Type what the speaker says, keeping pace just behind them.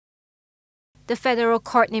The federal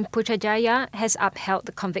court in Putrajaya has upheld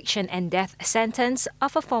the conviction and death sentence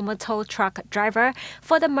of a former tow truck driver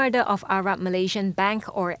for the murder of Arab-Malaysian Bank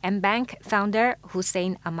or AmBank founder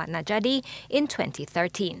Hussain Ahmad Najadi in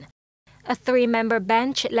 2013. A three-member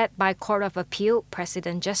bench led by Court of Appeal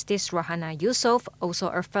President Justice Rohana Yusuf also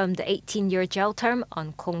affirmed the 18-year jail term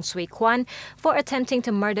on Koong Swee Kwan for attempting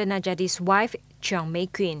to murder Najadi's wife, Cheong Mei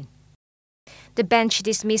Kuen. The bench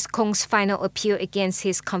dismissed Koong's final appeal against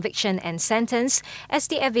his conviction and sentence as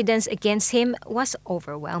the evidence against him was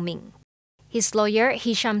overwhelming. His lawyer,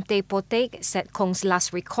 Hisham Potek, said Koong's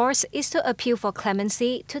last recourse is to appeal for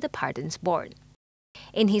clemency to the Pardons Board.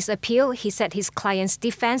 In his appeal, he said his client's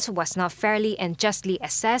defense was not fairly and justly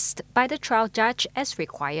assessed by the trial judge as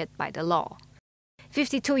required by the law.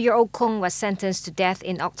 52-year-old Koong was sentenced to death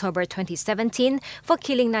in October 2017 for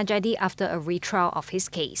killing Najadi after a retrial of his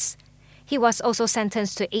case. He was also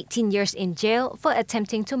sentenced to 18 years in jail for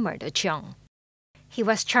attempting to murder Cheong. He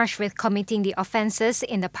was charged with committing the offences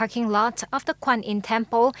in the parking lot of the Kwan Yin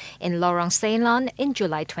Temple in Lorong Ceylon in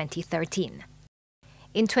July 2013.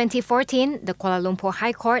 In 2014, the Kuala Lumpur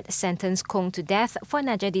High Court sentenced Koong to death for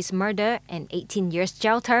Najadi's murder and 18 years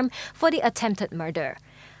jail term for the attempted murder.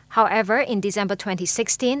 However, in December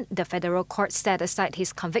 2016, the federal court set aside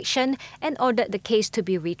his conviction and ordered the case to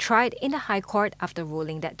be retried in the High Court after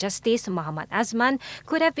ruling that Justice Muhammad Azman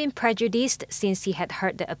could have been prejudiced since he had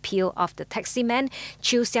heard the appeal of the taximan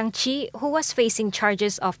Chiu Siang-chi, who was facing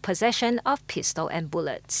charges of possession of pistol and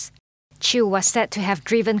bullets. Chiu was said to have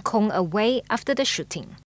driven Koong away after the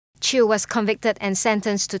shooting. Chiu was convicted and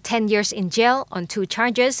sentenced to 10 years in jail on 2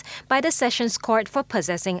 charges by the Sessions Court for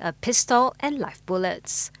possessing a pistol and live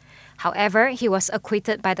bullets. However, he was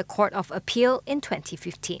acquitted by the Court of Appeal in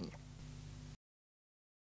 2015.